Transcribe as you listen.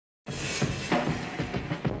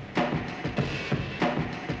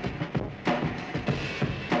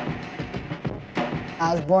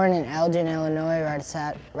I was born in Elgin, Illinois,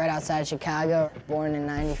 right outside Chicago, born in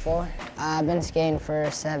 '94. I've been skating for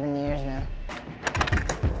 7 years now.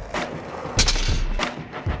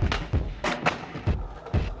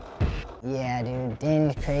 Yeah, dude,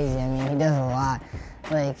 Danny's crazy. I mean, he does a lot.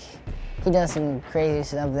 Like, he does some crazy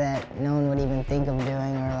stuff that no one would even think of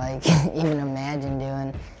doing or like even imagine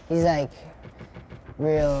doing. He's like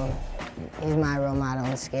he's my role model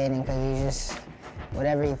in skating because he's just,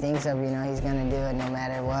 whatever he thinks of, he's gonna do it no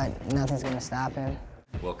matter what. Nothing's gonna stop him.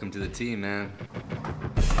 Welcome to the team, man.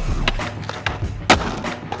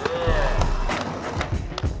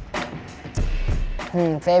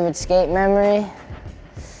 Favorite skate memory?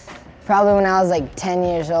 Probably when I was like 10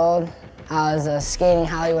 years old. I was skating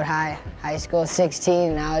Hollywood High School,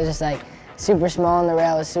 16, and I was just like super small and the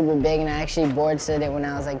rail was super big, and I actually board slid it when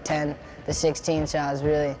I was like 10 to 16, so it's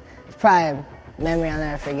probably a memory I'll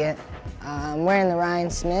never forget. I'm wearing the Ryan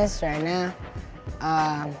Smiths right now.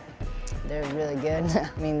 They're really good. I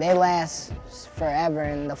mean, they last forever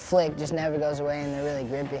and the flick just never goes away and they're really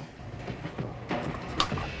grippy.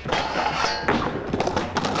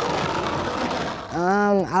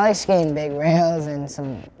 I like skating big rails, and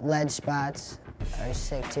some ledge spots are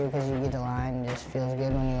sick too because you get the line and it just feels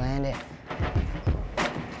good when you land it.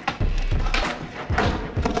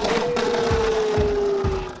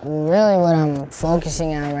 Really what I'm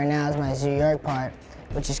focusing on right now is my New York part,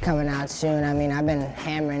 which is coming out soon. I mean, I've been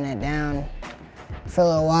hammering it down for a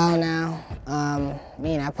little while now.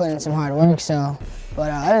 I put in some hard work,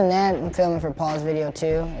 but other than that, I'm filming for Paul's video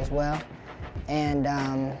too as well. And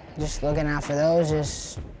just looking out for those,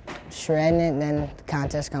 just shredding it, and then the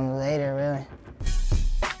contest comes later, really.